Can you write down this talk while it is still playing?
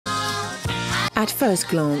At first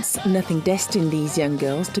glance, nothing destined these young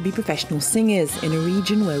girls to be professional singers in a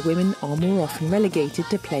region where women are more often relegated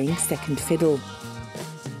to playing second fiddle.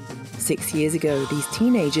 6 years ago, these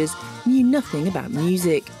teenagers knew nothing about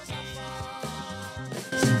music.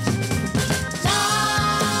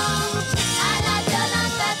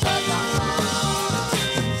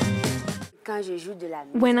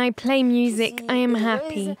 When I play music, I am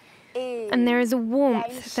happy, and there is a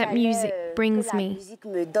warmth that music brings me.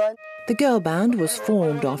 The girl band was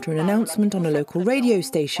formed after an announcement on a local radio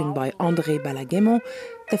station by André Balaguemon,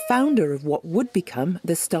 the founder of what would become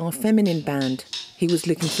the Star Féminine band. He was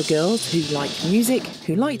looking for girls who liked music,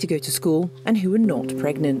 who liked to go to school, and who were not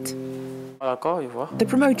pregnant. The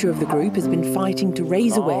promoter of the group has been fighting to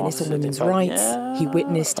raise awareness on women's rights. He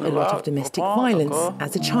witnessed a lot of domestic violence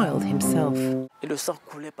as a child himself.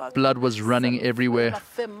 Blood was running everywhere.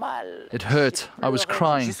 It hurt. I was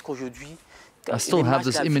crying. I still have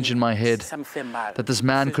this image in my head that this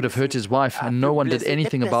man could have hurt his wife and no one did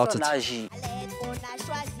anything about it.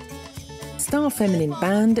 Star Féminine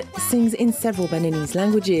band sings in several Beninese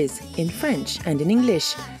languages, in French and in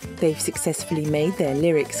English. They've successfully made their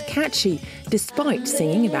lyrics catchy, despite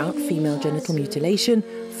singing about female genital mutilation,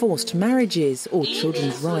 forced marriages or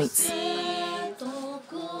children's rights.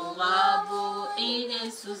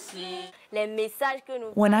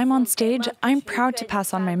 When I'm on stage, I'm proud to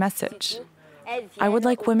pass on my message. I would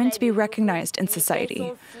like women to be recognized in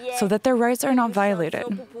society so that their rights are not violated.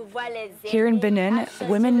 Here in Benin,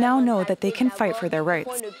 women now know that they can fight for their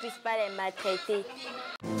rights.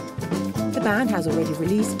 The band has already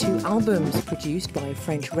released 2 albums produced by a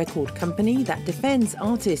French record company that defends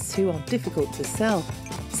artists who are difficult to sell.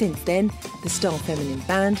 Since then, the Star Féminine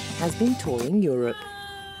band has been touring Europe.